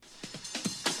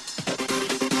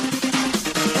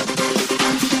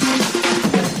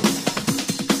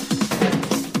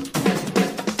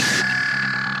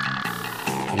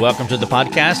Welcome to the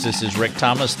podcast. This is Rick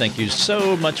Thomas. Thank you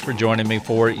so much for joining me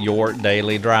for Your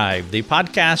Daily Drive, the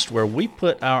podcast where we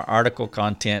put our article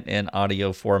content in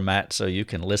audio format so you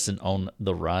can listen on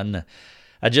the run.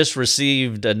 I just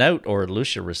received a note, or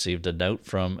Lucia received a note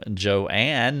from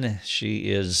Joanne. She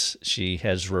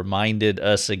has reminded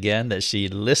us again that she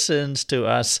listens to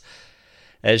us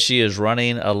as she is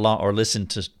running along, or listen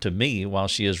to me while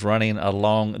she is running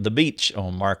along the beach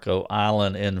on Marco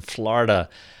Island in Florida.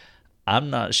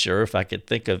 I'm not sure if I could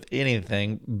think of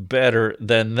anything better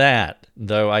than that,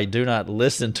 though I do not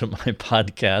listen to my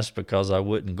podcast because I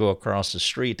wouldn't go across the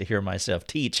street to hear myself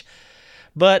teach.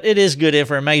 But it is good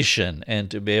information,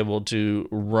 and to be able to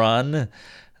run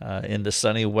in the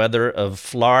sunny weather of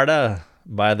Florida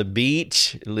by the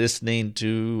beach, listening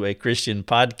to a Christian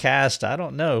podcast, I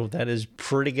don't know, that is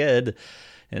pretty good.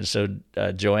 And so,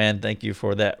 Joanne, thank you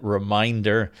for that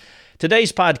reminder.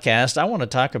 Today's podcast, I want to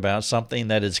talk about something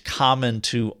that is common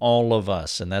to all of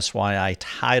us, and that's why I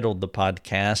titled the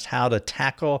podcast, How to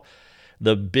Tackle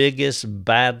the Biggest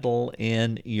Battle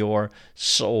in Your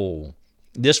Soul.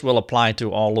 This will apply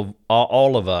to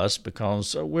all of us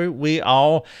because we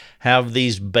all have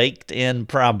these baked-in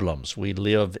problems. We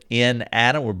live in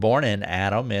Adam. We're born in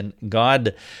Adam, and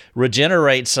God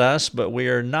regenerates us, but we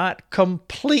are not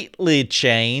completely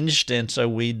changed, and so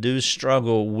we do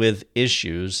struggle with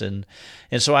issues. And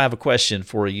so I have a question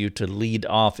for you to lead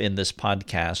off in this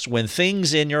podcast. When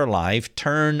things in your life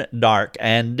turn dark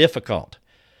and difficult,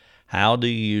 how do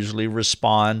you usually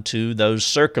respond to those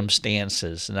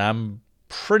circumstances? And I'm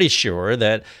pretty sure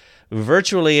that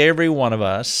virtually every one of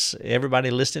us,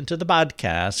 everybody listening to the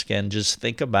podcast, can just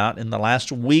think about in the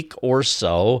last week or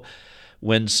so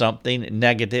when something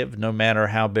negative, no matter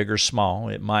how big or small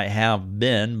it might have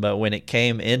been, but when it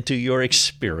came into your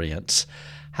experience,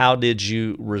 how did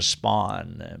you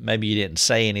respond? Maybe you didn't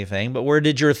say anything, but where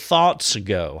did your thoughts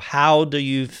go? How do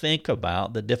you think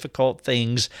about the difficult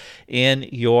things in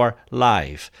your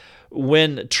life?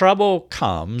 When trouble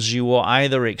comes, you will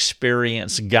either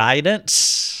experience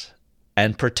guidance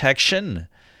and protection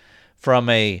from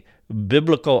a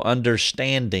biblical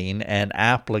understanding and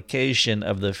application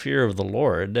of the fear of the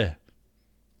Lord,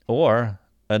 or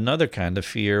another kind of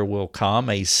fear will come,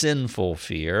 a sinful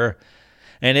fear,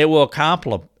 and it will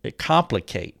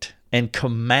complicate and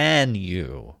command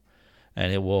you,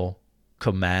 and it will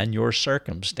command your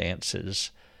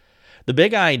circumstances. The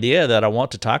big idea that I want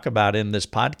to talk about in this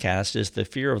podcast is the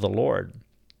fear of the Lord.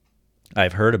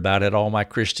 I've heard about it all my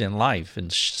Christian life,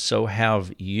 and so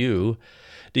have you.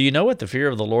 Do you know what the fear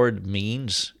of the Lord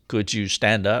means? Could you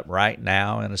stand up right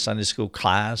now in a Sunday school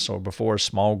class or before a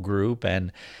small group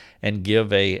and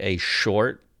give a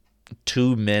short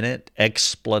 2-minute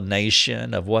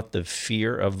explanation of what the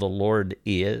fear of the Lord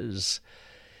is?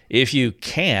 If you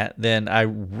can't, then I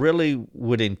really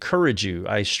would encourage you,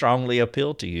 I strongly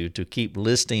appeal to you to keep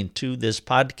listening to this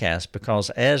podcast because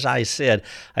as I said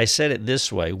it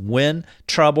this way, when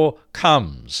trouble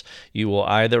comes, you will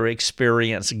either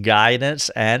experience guidance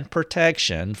and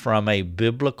protection from a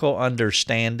biblical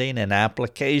understanding and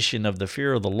application of the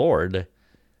fear of the Lord,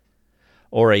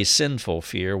 or a sinful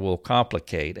fear will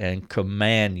complicate and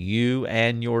command you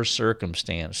and your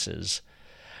circumstances.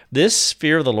 This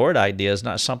fear of the Lord idea is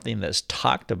not something that's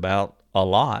talked about a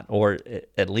lot, or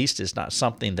at least it's not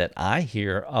something that I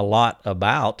hear a lot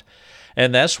about.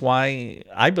 And that's why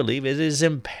I believe it is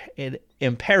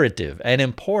imperative and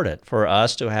important for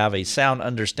us to have a sound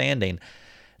understanding,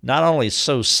 not only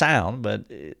so sound, but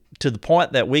to the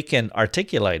point that we can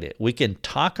articulate it. We can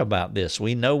talk about this.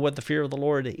 We know what the fear of the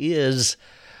Lord is,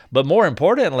 but more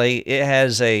importantly, it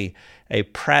has a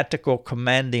practical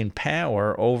commanding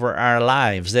power over our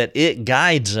lives, that it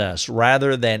guides us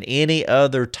rather than any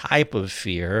other type of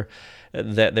fear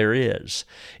that there is.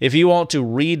 If you want to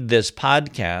read this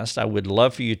podcast, I would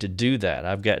love for you to do that.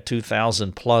 I've got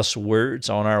 2,000 plus words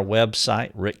on our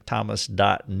website,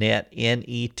 rickthomas.net,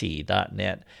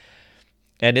 net.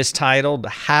 And it's titled,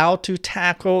 How to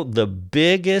Tackle the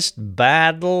Biggest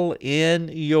Battle in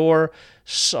Your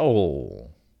Soul.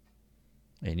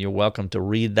 And you're welcome to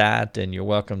read that, and you're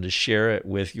welcome to share it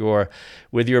with your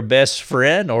best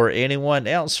friend or anyone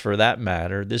else for that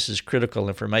matter. This is critical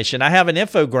information. I have an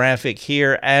infographic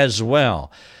here as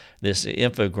well. This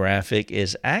infographic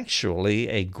is actually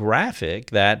a graphic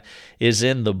that is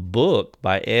in the book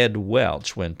by Ed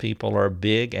Welch, When People Are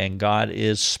Big and God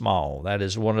is Small. That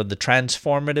is one of the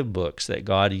transformative books that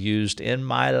God used in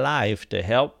my life to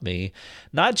help me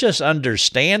not just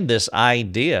understand this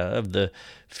idea of the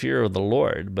fear of the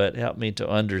Lord, but help me to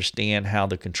understand how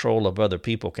the control of other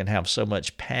people can have so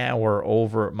much power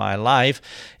over my life.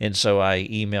 And so I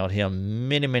emailed him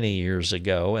many, many years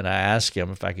ago, and I asked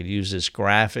him if I could use this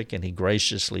graphic, and he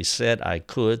graciously said I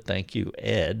could. Thank you,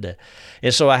 Ed.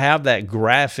 And so I have that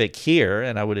graphic here,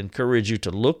 and I would encourage you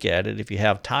to look at it if you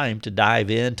have time to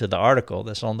dive into the article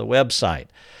that's on the website.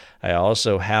 I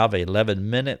also have an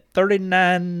 11-minute,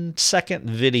 39-second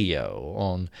video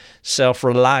on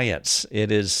self-reliance.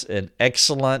 It is an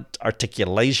excellent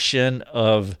articulation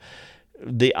of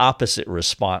the opposite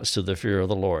response to the fear of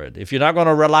the Lord. If you're not going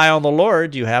to rely on the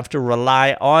Lord, you have to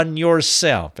rely on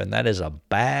yourself, and that is a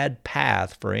bad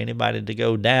path for anybody to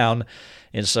go down.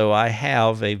 And so I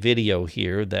have a video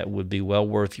here that would be well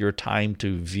worth your time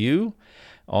to view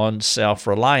on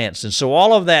self-reliance. And so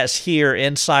all of that's here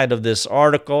inside of this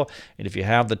article, and if you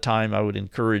have the time, I would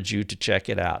encourage you to check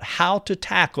it out. How to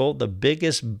tackle the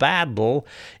biggest battle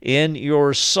in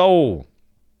your soul.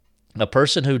 A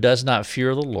person who does not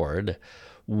fear the Lord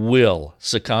will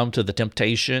succumb to the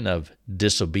temptation of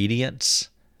disobedience,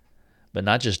 but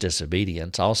not just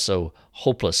disobedience, also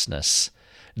hopelessness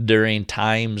during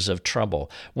times of trouble.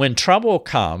 When trouble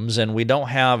comes and we don't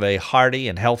have a hearty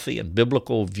and healthy and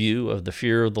biblical view of the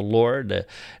fear of the Lord,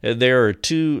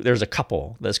 there's a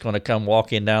couple that's going to come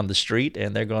walking down the street,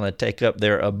 and they're going to take up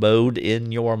their abode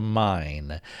in your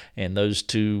mind. And those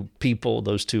two people,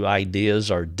 those two ideas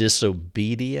are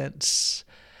disobedience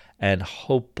and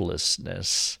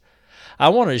hopelessness. I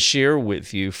want to share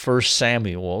with you 1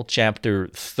 Samuel chapter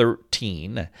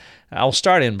 13. I'll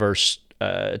start in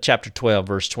chapter 12,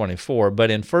 verse 24. But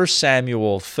in 1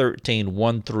 Samuel 13,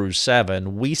 1 through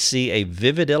 7, we see a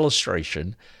vivid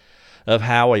illustration of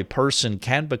how a person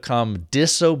can become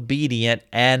disobedient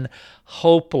and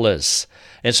hopeless.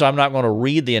 And so I'm not going to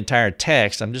read the entire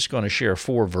text. I'm just going to share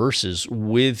 4 verses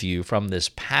with you from this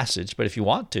passage. But if you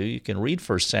want to, you can read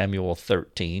 1 Samuel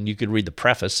 13. You could read the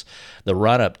preface, the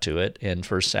run-up to it in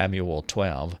 1 Samuel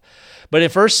 12. But in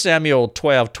 1 Samuel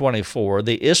 12:24,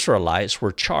 the Israelites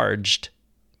were charged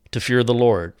to fear the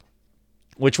Lord,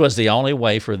 which was the only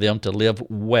way for them to live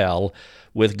well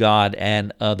with God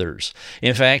and others.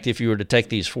 In fact, if you were to take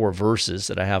these 4 verses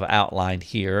that I have outlined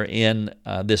here in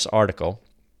this article,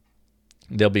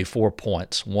 there'll be 4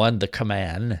 points. 1, the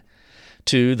command.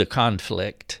 2, the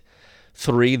conflict.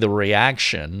 3, the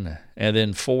reaction. And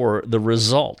then 4, the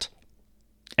result.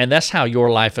 And that's how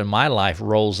your life and my life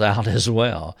rolls out as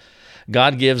well.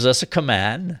 God gives us a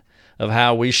command of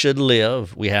how we should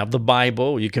live. We have the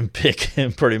Bible. You can pick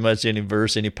pretty much any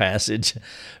verse, any passage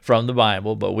from the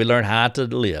Bible, but we learn how to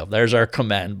live. There's our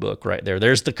command book right there.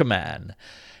 There's the command.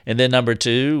 And then number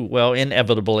 2, well,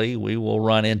 inevitably, we will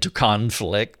run into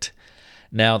conflict.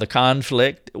 Now, the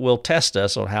conflict will test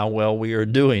us on how well we are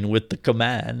doing with the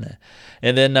command.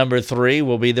 And then number 3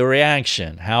 will be the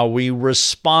reaction, how we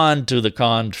respond to the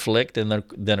conflict. And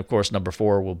then of course, number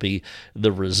 4 will be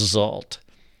the result.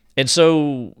 And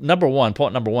so, point number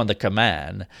one, the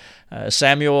command. In 1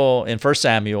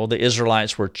 Samuel, the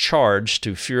Israelites were charged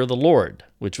to fear the Lord,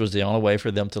 which was the only way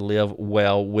for them to live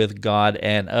well with God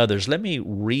and others. Let me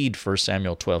read 1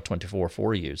 Samuel 12:24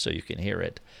 for you so you can hear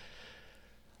it.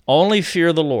 Only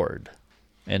fear the Lord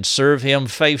and serve him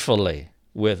faithfully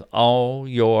with all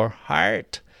your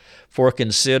heart, for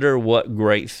consider what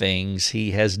great things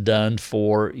he has done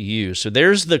for you. So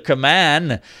there's the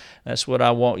command. That's what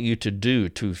I want you to do,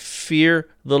 to fear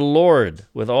the Lord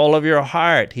with all of your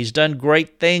heart. He's done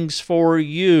great things for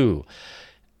you.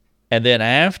 And then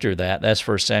after that, that's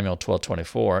 1 Samuel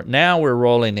 12:24. Now we're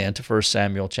rolling into 1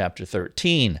 Samuel chapter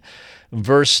 13.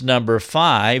 Verse number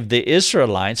 5, the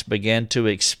Israelites began to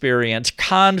experience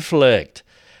conflict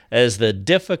as the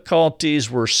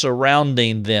difficulties were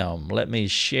surrounding them. Let me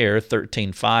share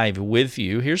 13:5 with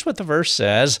you. Here's what the verse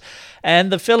says.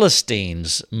 And the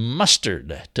Philistines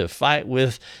mustered to fight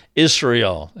with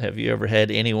Israel. Have you ever had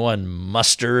anyone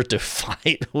muster to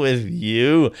fight with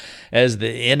you as the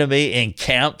enemy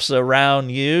encamps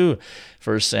around you?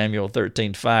 1 Samuel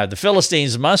 13:5. The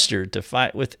Philistines mustered to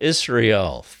fight with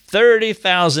Israel,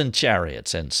 30,000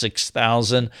 chariots and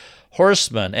 6,000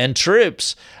 horsemen and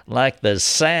troops like the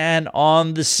sand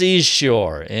on the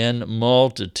seashore in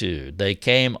multitude. They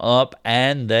came up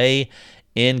and they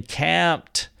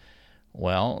encamped.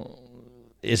 Well,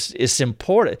 it's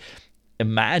important.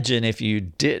 Imagine if you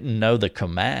didn't know the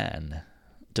command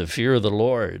to fear the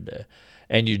Lord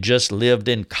and you just lived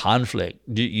in conflict.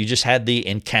 You just had the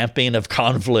encamping of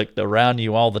conflict around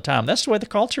you all the time. That's the way the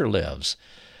culture lives.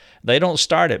 They don't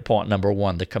start at point number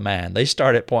 1, the command. They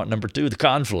start at point number 2, the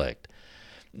conflict.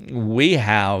 we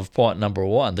have point number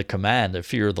one, the command to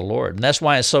fear the Lord. And that's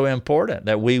why it's so important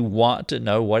that we want to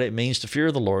know what it means to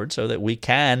fear the Lord so that we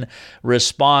can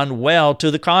respond well to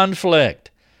the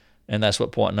conflict. And that's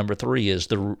what point number three is,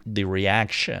 the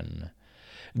reaction.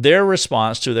 Their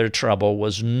response to their trouble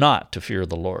was not to fear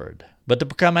the Lord, but to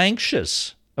become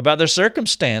anxious about their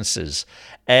circumstances,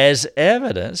 as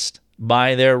evidenced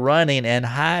by their running and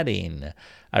hiding.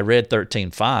 I read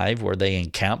 13:5, where they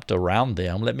encamped around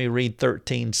them. Let me read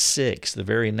 13:6, the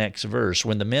very next verse.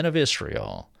 When the men of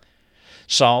Israel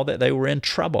saw that they were in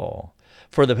trouble,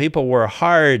 for the people were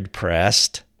hard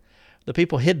pressed, the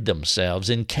people hid themselves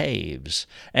in caves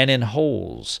and in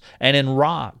holes and in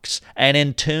rocks and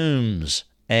in tombs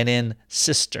and in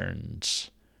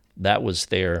cisterns. That was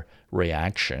their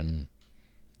reaction.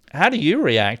 How do you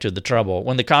react to the trouble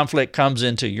when the conflict comes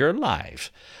into your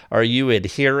life? Are you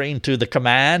adhering to the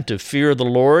command to fear the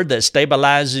Lord that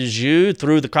stabilizes you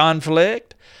through the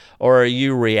conflict? Or are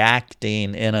you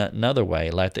reacting in another way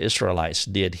like the Israelites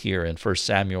did here in 1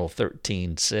 Samuel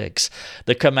 13:6?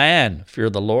 The command, fear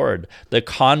the Lord. The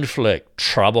conflict,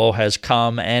 trouble has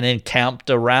come and encamped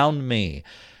around me.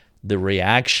 The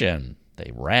reaction,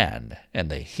 they ran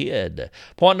and they hid.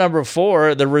 Point number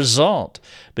 4, the result.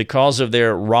 Because of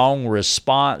their wrong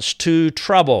response to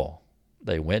trouble,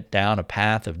 they went down a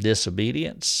path of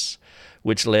disobedience,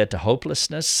 which led to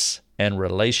hopelessness and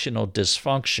relational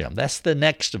dysfunction. That's the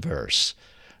next verse.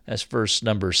 That's verse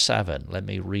number 7. Let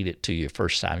me read it to you,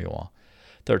 1 Samuel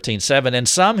 13:7. And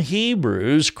some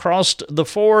Hebrews crossed the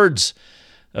fords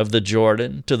of the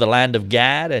Jordan to the land of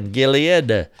Gad and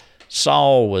Gilead.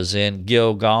 Saul was in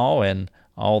Gilgal, and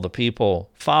all the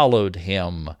people followed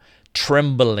him,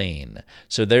 trembling.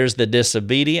 So there's the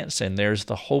disobedience and there's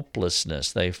the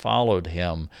hopelessness. They followed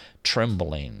him,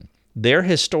 trembling. Their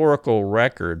historical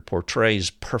record portrays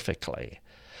perfectly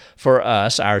for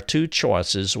us our two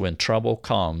choices when trouble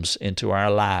comes into our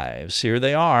lives. Here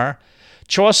they are.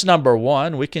 Choice number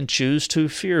 1, we can choose to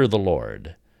fear the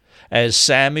Lord, as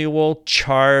Samuel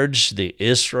charged the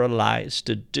Israelites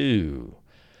to do.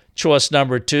 Choice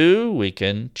number 2, we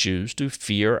can choose to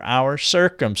fear our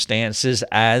circumstances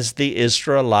as the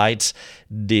Israelites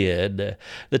did.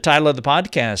 The title of the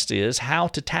podcast is How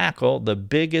to Tackle the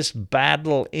Biggest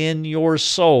Battle in Your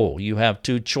Soul. You have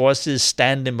two choices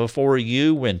standing before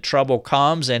you when trouble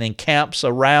comes and encamps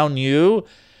around you.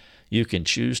 You can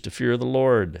choose to fear the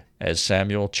Lord, as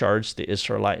Samuel charged the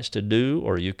Israelites to do,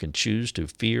 or you can choose to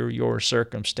fear your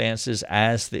circumstances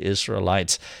as the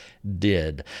Israelites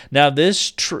did. Now,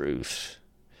 this truth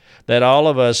that all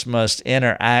of us must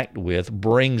interact with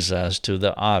brings us to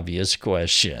the obvious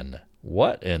question.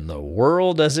 What in the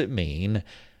world does it mean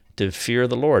to fear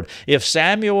the Lord? If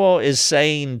Samuel is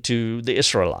saying to the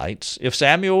Israelites, if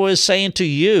Samuel is saying to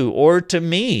you or to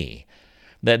me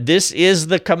that this is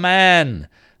the command,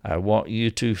 I want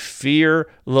you to fear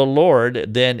the Lord,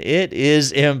 then it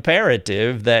is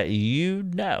imperative that you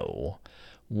know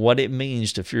what it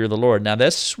means to fear the Lord. Now,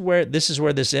 this is where this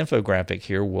infographic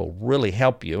here will really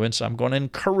help you, and so I'm going to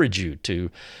encourage you to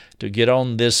get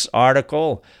on this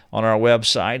article on our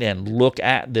website and look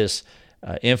at this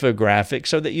infographic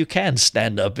so that you can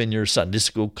stand up in your Sunday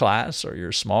school class or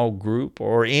your small group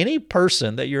or any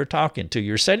person that you're talking to.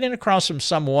 You're sitting across from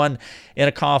someone in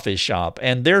a coffee shop,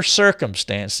 and their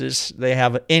circumstances, they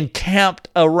have encamped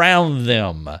around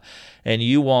them. And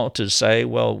you want to say,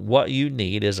 well, what you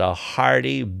need is a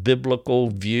hearty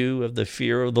biblical view of the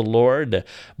fear of the Lord.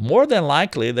 More than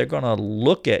likely, they're going to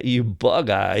look at you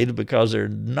bug-eyed because they're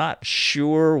not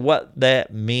sure what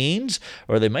that means,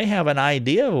 or they may have an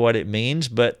idea of what it means,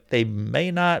 but they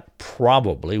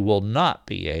probably will not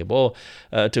be able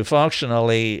to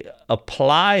functionally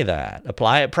apply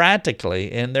it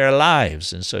practically in their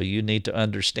lives. And so you need to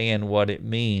understand what it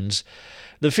means.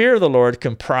 The fear of the Lord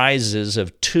comprises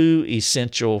of two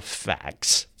essential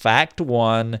facts. Fact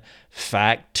 1,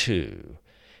 fact 2.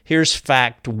 Here's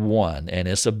fact 1, and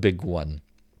it's a big one.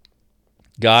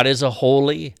 God is a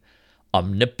holy,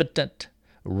 omnipotent,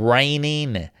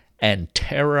 reigning, and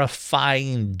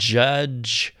terrifying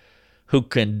judge who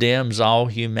condemns all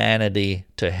humanity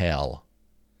to hell.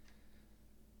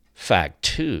 Fact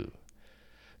 2.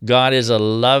 God is a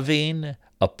loving,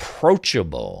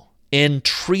 approachable,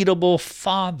 entreatable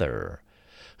Father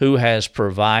who has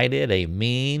provided a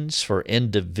means for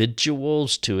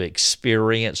individuals to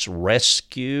experience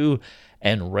rescue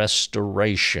and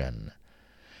restoration.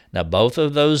 Now, both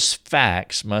of those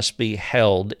facts must be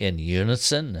held in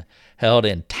unison, held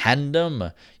in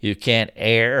tandem. You can't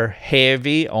err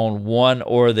heavy on one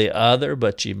or the other,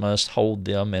 but you must hold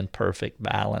them in perfect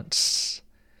balance.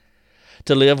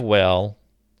 To live well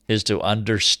is to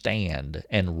understand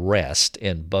and rest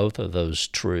in both of those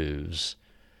truths.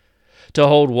 To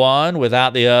hold one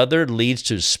without the other leads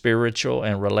to spiritual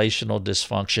and relational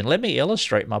dysfunction. Let me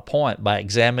illustrate my point by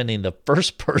examining the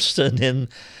first person in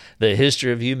the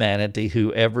history of humanity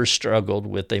who ever struggled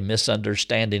with a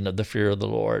misunderstanding of the fear of the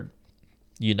Lord.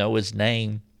 You know his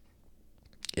name.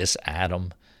 It's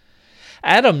Adam.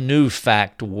 Adam knew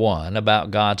fact one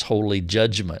about God's holy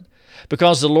judgment,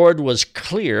 because the Lord was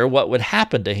clear what would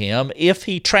happen to him if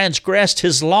he transgressed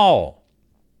his law.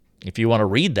 If you want to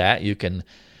read that, you can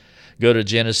go to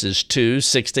Genesis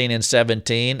 2:16 and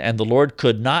 17, and the Lord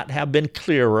could not have been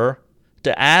clearer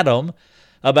to Adam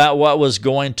about what was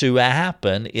going to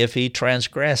happen if he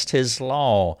transgressed his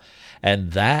law.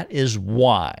 And that is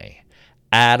why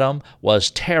Adam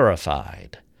was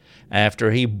terrified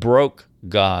after he broke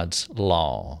God's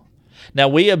law. Now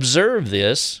we observe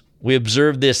this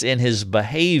in his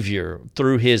behavior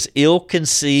through his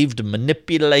ill-conceived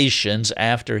manipulations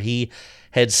after he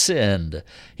had sinned.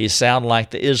 He sounded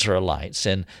like the Israelites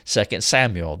in 2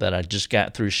 Samuel that I just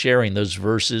got through sharing those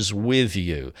verses with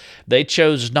you. They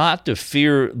chose not to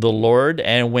fear the Lord,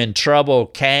 and when trouble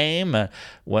came,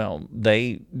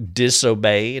 they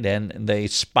disobeyed and they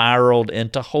spiraled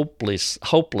into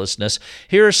hopelessness.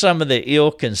 Here are some of the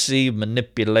ill-conceived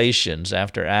manipulations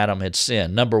after Adam had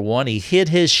sinned. Number one, he hid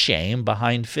his shame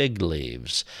behind fig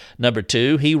leaves. Number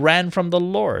two, he ran from the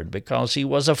Lord because he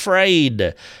was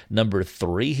afraid. Number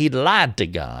three, he lied to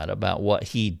God about what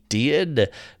he did.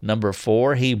 Number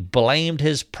four, he blamed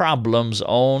his problems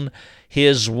on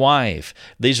his wife.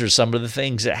 These are some of the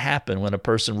things that happen when a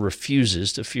person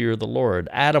refuses to fear the Lord.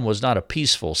 Adam was not a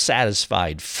peaceful,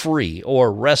 satisfied, free,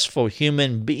 or restful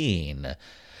human being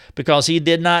because he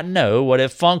did not know what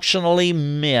it functionally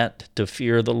meant to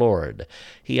fear the Lord.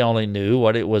 He only knew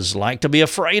what it was like to be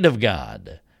afraid of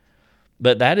God.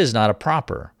 But that is not a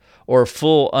proper or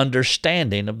full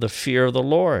understanding of the fear of the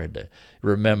Lord.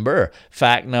 Remember,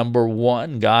 fact number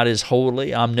one, God is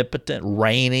holy, omnipotent,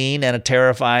 reigning, and a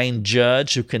terrifying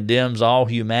judge who condemns all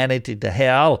humanity to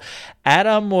hell.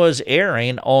 Adam was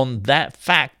erring on that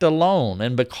fact alone,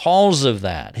 and because of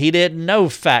that, he didn't know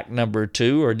fact number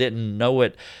two, or didn't know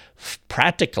it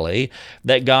practically,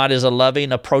 that God is a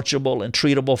loving, approachable, and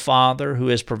treatable Father who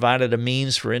has provided a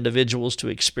means for individuals to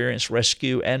experience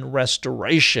rescue and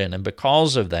restoration. And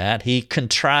because of that, he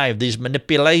contrived these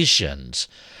manipulations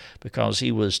because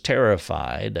he was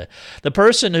terrified. The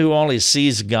person who only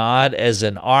sees God as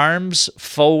an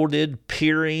arms-folded,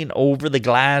 peering over the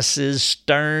glasses,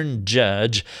 stern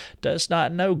judge does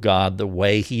not know God the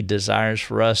way he desires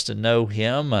for us to know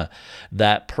him.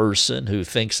 That person who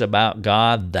thinks about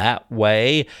God that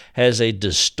way has a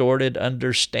distorted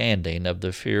understanding of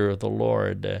the fear of the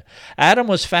Lord. Adam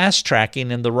was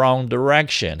fast-tracking in the wrong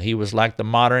direction. He was like the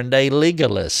modern-day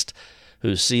legalist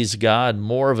who sees God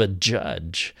more of a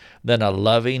judge than a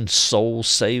loving,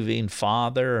 soul-saving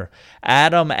Father.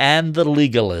 Adam and the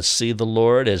legalist see the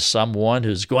Lord as someone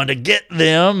who's going to get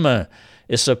them.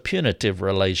 It's a punitive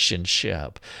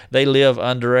relationship. They live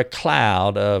under a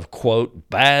cloud of, quote,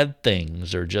 bad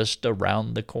things are just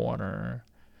around the corner.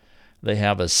 They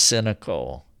have a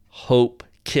cynical,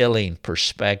 hope-killing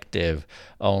perspective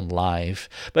on life.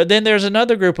 But then there's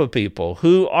another group of people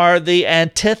who are the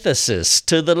antithesis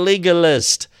to the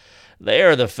legalist. They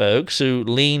are the folks who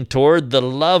lean toward the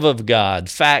love of God.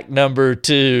 Fact number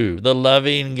two, the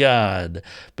loving God.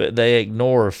 But they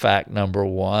ignore fact number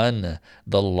one,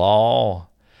 the law.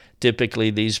 Typically,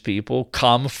 these people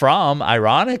come from,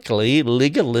 ironically,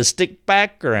 legalistic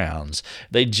backgrounds.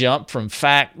 They jump from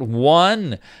fact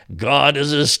one, God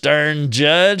is a stern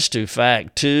judge, to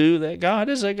fact two, that God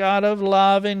is a God of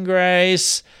love and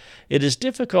grace. It is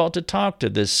difficult to talk to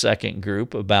this second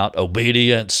group about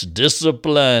obedience,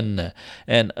 discipline,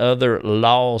 and other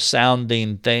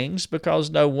law-sounding things because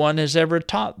no one has ever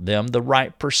taught them the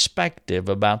right perspective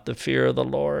about the fear of the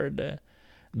Lord.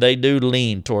 They do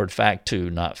lean toward fact two,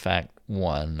 not fact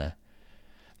one.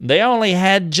 They only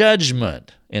had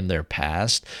judgment in their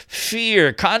past,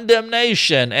 fear,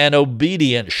 condemnation, and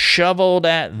obedience shoveled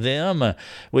at them,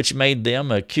 which made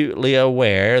them acutely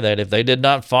aware that if they did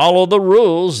not follow the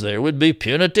rules, there would be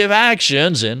punitive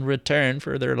actions in return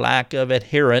for their lack of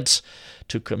adherence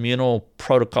to communal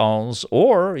protocols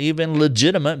or even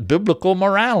legitimate biblical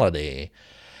morality.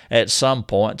 At some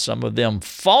point, some of them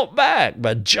fought back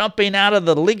by jumping out of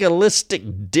the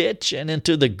legalistic ditch and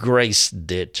into the grace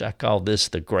ditch. I call this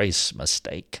the grace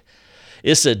mistake.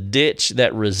 It's a ditch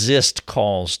that resists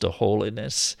calls to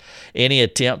holiness. Any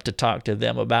attempt to talk to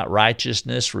them about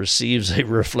righteousness receives a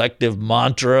reflective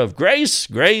mantra of grace,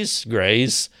 grace,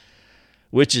 grace,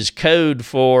 which is code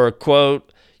for,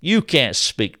 quote, You can't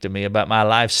speak to me about my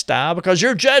lifestyle because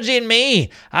you're judging me.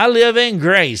 I live in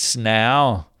grace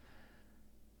now.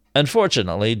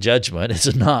 Unfortunately, judgment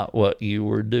is not what you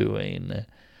were doing,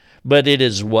 but it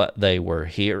is what they were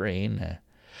hearing.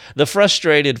 The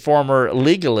frustrated former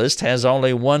legalist has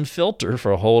only one filter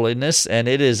for holiness, and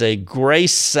it is a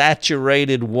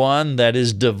grace-saturated one that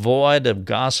is devoid of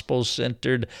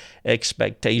gospel-centered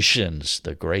expectations,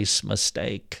 the grace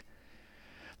mistake.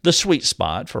 The sweet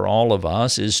spot for all of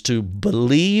us is to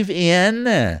believe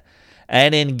in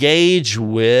and engage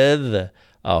with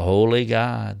a holy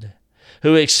God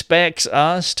who expects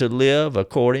us to live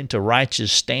according to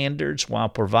righteous standards while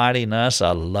providing us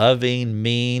a loving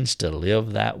means to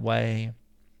live that way.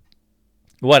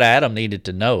 What Adam needed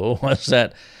to know was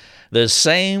that the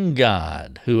same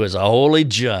God who is a holy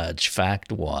judge,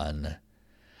 fact one,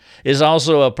 is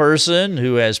also a person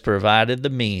who has provided the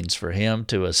means for him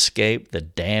to escape the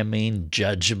damning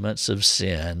judgments of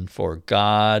sin. For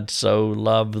God so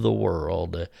loved the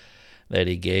world that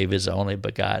he gave his only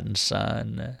begotten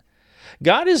Son.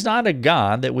 God is not a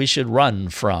God that we should run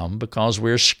from because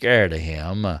we're scared of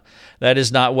him. That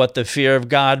is not what the fear of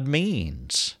God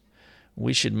means.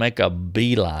 We should make a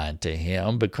beeline to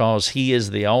him because he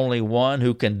is the only one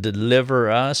who can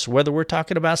deliver us, whether we're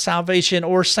talking about salvation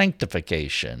or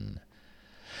sanctification.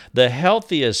 The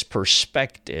healthiest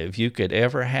perspective you could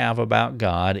ever have about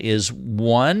God is,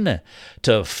 one,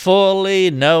 to fully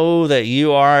know that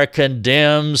you are a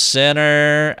condemned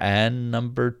sinner, and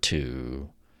number two,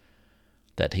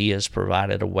 that he has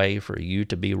provided a way for you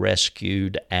to be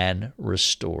rescued and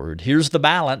restored. Here's the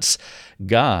balance.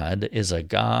 God is a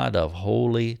God of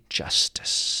holy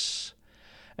justice,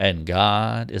 and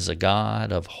God is a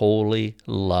God of holy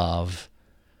love.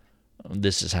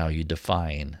 This is how you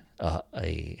define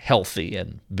a healthy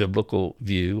and biblical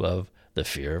view of the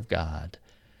fear of God.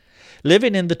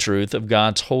 Living in the truth of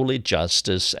God's holy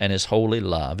justice and his holy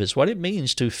love is what it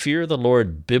means to fear the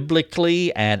Lord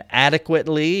biblically and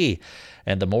adequately.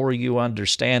 And the more you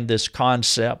understand this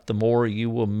concept, the more you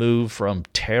will move from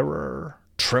terror,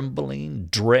 trembling,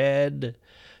 dread,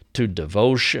 to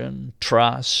devotion,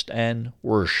 trust, and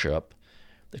worship.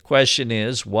 The question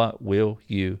is, what will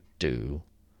you do?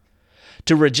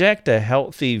 To reject a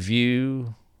healthy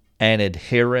view and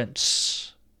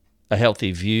adherence, a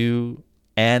healthy view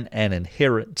and an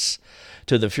adherence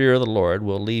to the fear of the Lord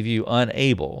will leave you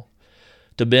unable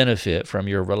to benefit from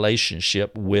your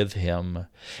relationship with him.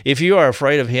 If you are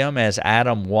afraid of him as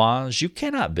Adam was, you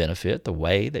cannot benefit the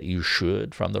way that you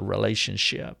should from the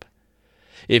relationship.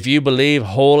 If you believe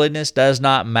holiness does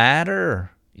not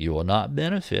matter, you will not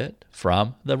benefit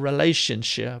from the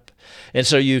relationship. And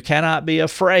so you cannot be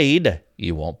afraid,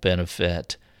 you won't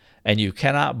benefit. And you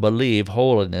cannot believe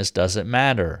holiness doesn't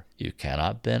matter, you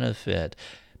cannot benefit.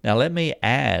 Now let me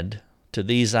add to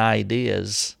these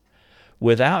ideas.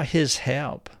 Without his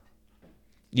help,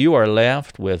 you are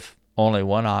left with only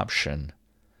one option: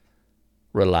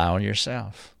 rely on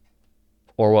yourself,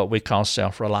 or what we call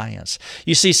self-reliance.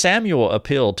 You see, Samuel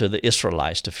appealed to the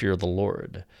Israelites to fear the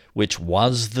Lord, which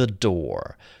was the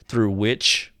door through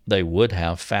which they would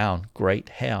have found great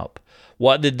help.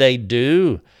 What did they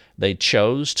do? They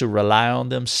chose to rely on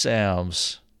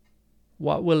themselves.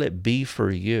 What will it be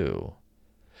for you?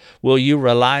 Will you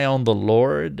rely on the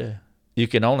Lord? You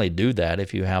can only do that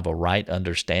if you have a right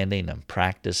understanding and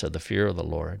practice of the fear of the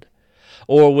Lord.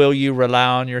 Or will you rely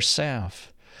on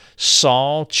yourself?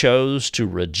 Saul chose to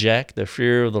reject the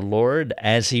fear of the Lord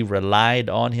as he relied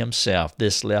on himself.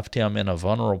 This left him in a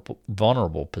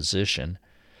vulnerable position,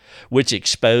 which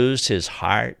exposed his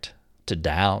heart to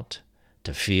doubt,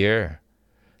 to fear,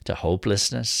 to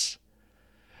hopelessness.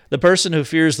 The person who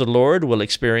fears the Lord will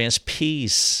experience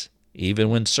peace, even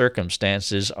when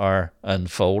circumstances are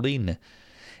unfolding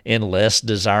in less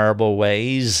desirable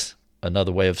ways.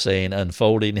 Another way of saying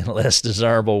unfolding in less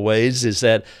desirable ways is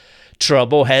that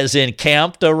trouble has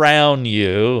encamped around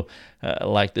you,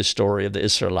 like the story of the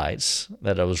Israelites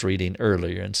that I was reading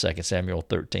earlier in 2 Samuel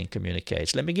 13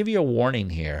 communicates. Let me give you a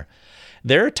warning here.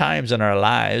 There are times in our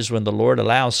lives when the Lord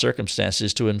allows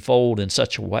circumstances to unfold in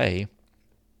such a way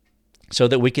so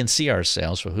that we can see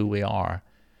ourselves for who we are.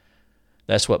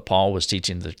 That's what Paul was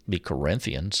teaching the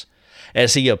Corinthians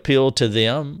as he appealed to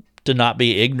them to not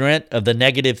be ignorant of the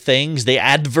negative things, the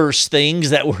adverse things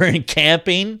that were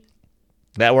encamping,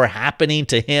 that were happening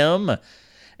to him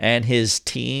and his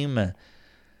team.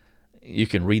 You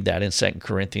can read that in 2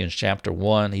 Corinthians chapter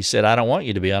 1. He said, I don't want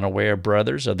you to be unaware,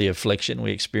 brothers, of the affliction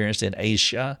we experienced in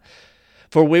Asia,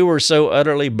 for we were so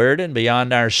utterly burdened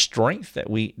beyond our strength that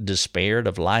we despaired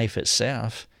of life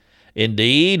itself.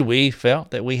 Indeed, we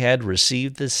felt that we had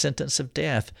received the sentence of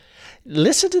death.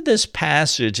 Listen to this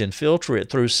passage and filter it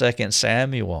through 2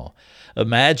 Samuel.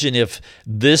 Imagine if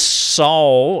this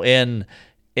Saul in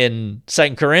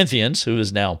 2 Corinthians, who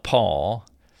is now Paul,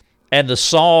 and the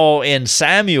Saul in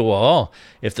Samuel,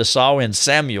 if the Saul in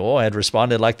Samuel had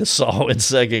responded like the Saul in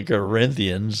 2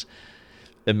 Corinthians,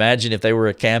 imagine if they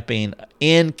were camping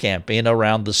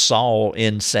around the Saul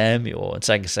in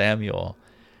 2 Samuel.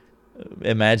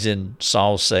 Imagine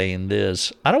Saul saying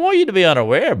this, "I don't want you to be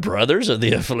unaware, brothers, of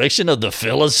the affliction of the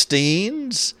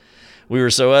Philistines. We were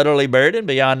so utterly burdened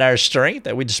beyond our strength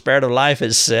that we despaired of life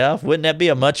itself." Wouldn't that be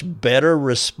a much better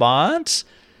response?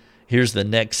 Here's the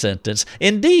next sentence.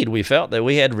 "Indeed, we felt that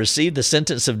we had received the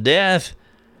sentence of death."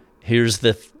 Here's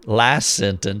the last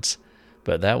sentence.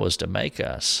 "But that was to make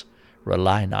us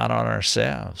rely not on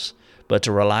ourselves, but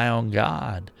to rely on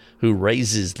God, who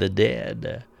raises the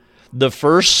dead." The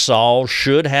first Saul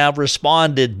should have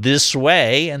responded this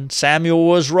way, and Samuel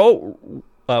was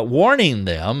warning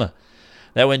them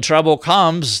that when trouble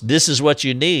comes, this is what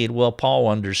you need. Well, Paul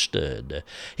understood.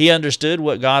 He understood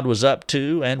what God was up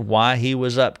to and why he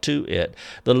was up to it.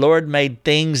 The Lord made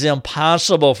things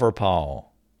impossible for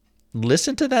Paul.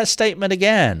 Listen to that statement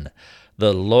again.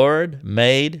 The Lord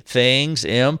made things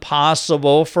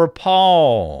impossible for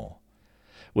Paul,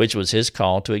 which was his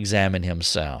call to examine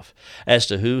himself as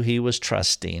to who he was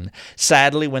trusting.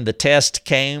 Sadly, when the test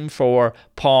came for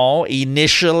Paul,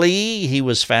 initially he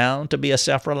was found to be a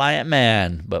self-reliant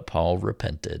man, but Paul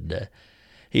repented.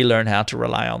 He learned how to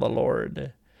rely on the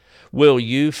Lord. Will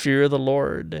you fear the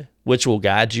Lord, which will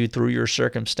guide you through your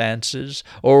circumstances,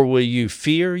 or will you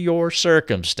fear your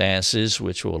circumstances,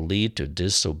 which will lead to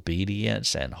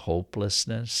disobedience and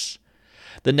hopelessness?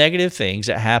 The negative things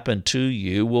that happen to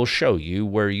you will show you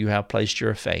where you have placed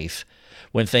your faith.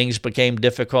 When things became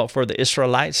difficult for the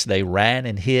Israelites, they ran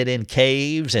and hid in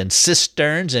caves and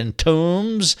cisterns and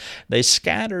tombs. They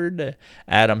scattered.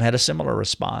 Adam had a similar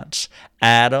response.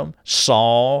 Adam,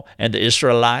 Saul, and the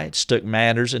Israelites took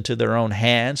matters into their own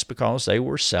hands because they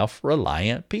were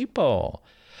self-reliant people.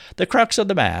 The crux of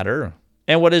the matter,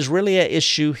 and what is really at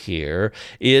issue here,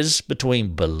 is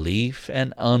between belief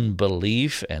and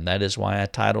unbelief, and that is why I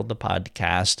titled the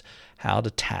podcast, How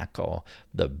to Tackle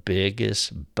the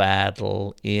Biggest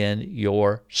Battle in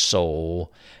Your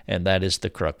Soul, and that is the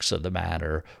crux of the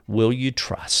matter. Will you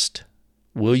trust?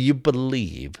 Will you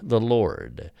believe the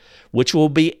Lord, which will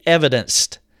be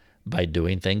evidenced by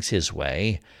doing things His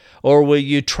way, or will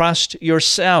you trust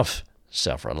yourself,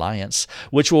 self-reliance,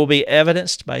 which will be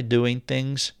evidenced by doing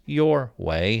things your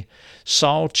way?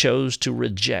 Saul chose to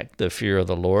reject the fear of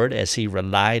the Lord as he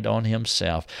relied on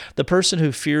himself. The person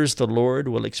who fears the Lord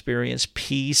will experience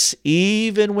peace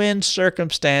even when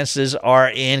circumstances are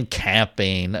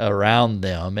encamping around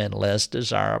them in less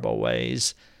desirable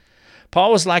ways.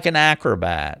 Paul was like an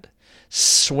acrobat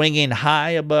swinging high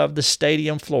above the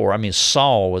stadium floor.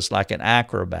 Saul was like an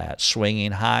acrobat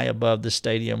swinging high above the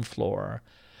stadium floor,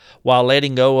 while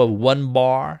letting go of one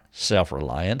bar,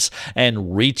 self-reliance,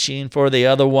 and reaching for the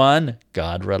other one,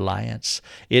 God-reliance.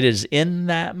 It is in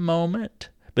that moment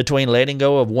between letting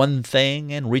go of one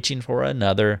thing and reaching for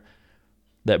another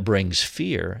that brings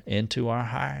fear into our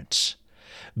hearts.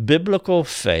 Biblical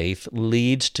faith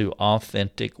leads to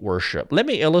authentic worship. Let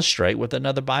me illustrate with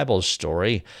another Bible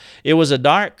story. It was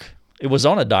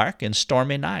on a dark and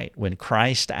stormy night when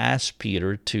Christ asked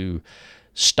Peter to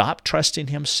stop trusting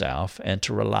himself and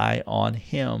to rely on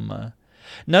Him.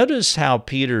 Notice how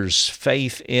Peter's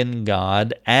faith in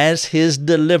God as his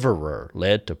deliverer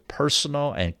led to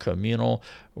personal and communal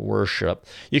worship.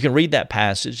 You can read that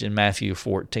passage in Matthew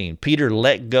 14. Peter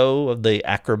let go of the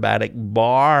acrobatic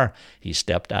bar. He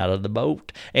stepped out of the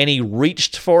boat and he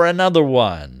reached for another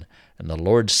one. And the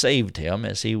Lord saved him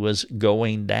as he was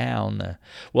going down.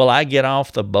 Will I get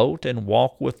off the boat and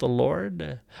walk with the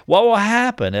Lord? What will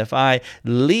happen if I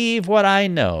leave what I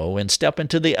know and step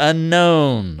into the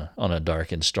unknown on a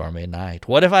dark and stormy night?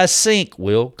 What if I sink?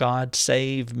 Will God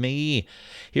save me?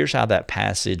 Here's how that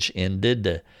passage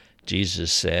ended.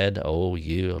 Jesus said, "Oh,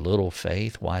 you little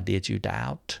faith, why did you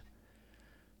doubt?"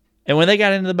 And when they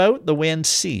got into the boat, the wind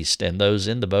ceased, and those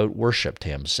in the boat worshipped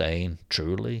Him, saying,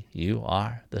 "Truly, you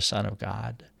are the Son of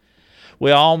God."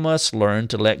 We all must learn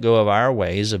to let go of our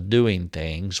ways of doing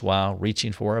things while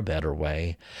reaching for a better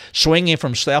way. Swinging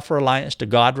from self-reliance to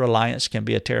God-reliance can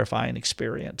be a terrifying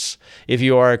experience. If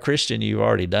you are a Christian, you've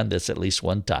already done this at least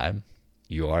one time.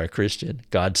 You are a Christian.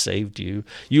 God saved you.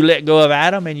 You let go of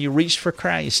Adam and you reached for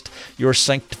Christ. Your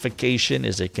sanctification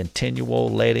is a continual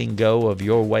letting go of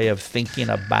your way of thinking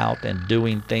about and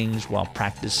doing things while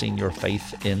practicing your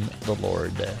faith in the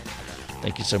Lord.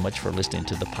 Thank you so much for listening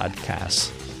to the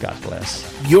podcast. God bless.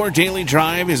 Your Daily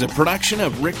Drive is a production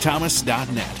of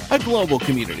rickthomas.net, a global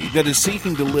community that is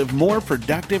seeking to live more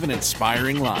productive and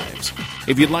inspiring lives.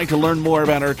 If you'd like to learn more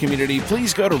about our community,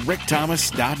 please go to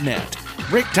rickthomas.net.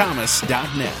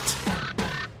 rickthomas.net.